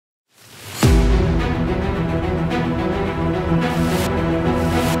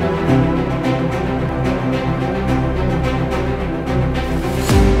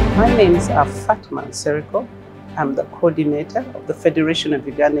names are Fatima Nsereko. I'm the coordinator of the Federation of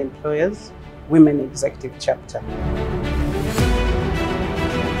Uganda Employers Women Executive Chapter.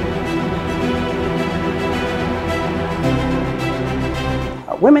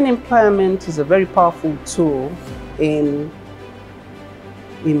 Women empowerment is a very powerful tool in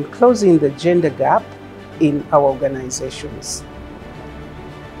closing the gender gap in our organizations.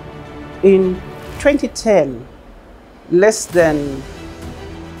 In 2010, less than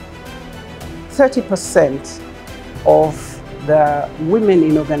 30% of the women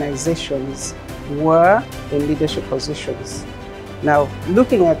in organizations were in leadership positions. Now,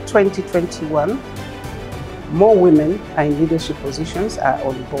 looking at 2021, more women are in leadership positions, are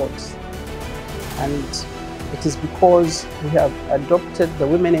on boards. And it is because we have adopted the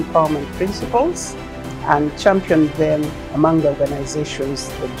women empowerment principles and championed them among the organizations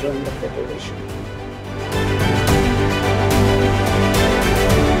that joined the Federation.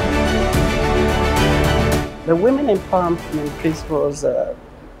 The Women Empowerment Principles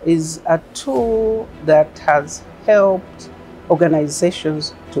is a tool that has helped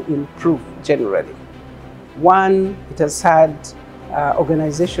organizations to improve generally. One, it has had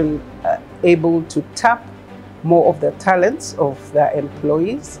organizations able to tap more of the talents of their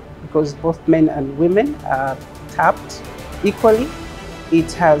employees because both men and women are tapped equally.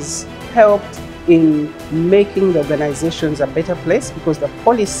 It has helped in making the organizations a better place because the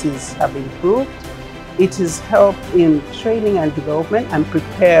policies have improved. It has helped in training and development and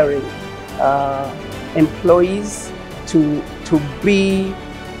preparing employees to be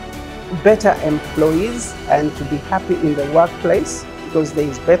better employees and to be happy in the workplace because there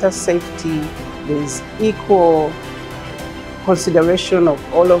is better safety, there is equal consideration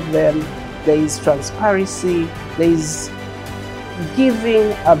of all of them, there is transparency, there is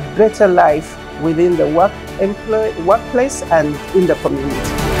giving a better life within the workplace and in the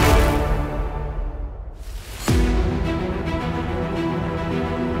community.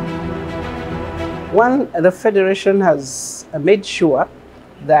 One, the Federation has made sure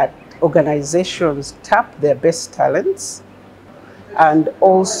that organizations tap their best talents, and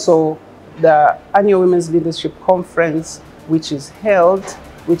also the annual Women's Leadership Conference, which is held,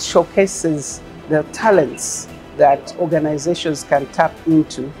 which showcases the talents that organizations can tap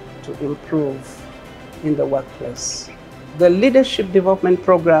into to improve in the workplace. The Leadership Development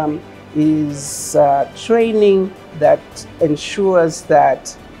Program is training that ensures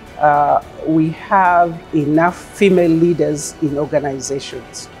that we have enough female leaders in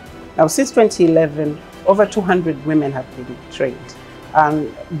organizations. Now, since 2011, over 200 women have been trained.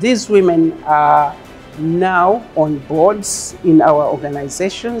 And these women are now on boards in our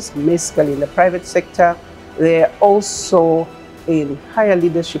organizations, basically in the private sector. They're also in higher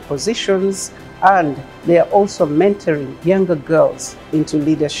leadership positions, and they're also mentoring younger girls into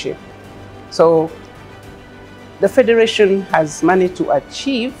leadership. So the Federation has managed to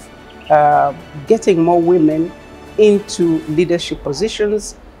achieve getting more women into leadership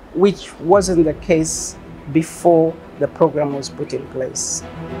positions, which wasn't the case before the program was put in place.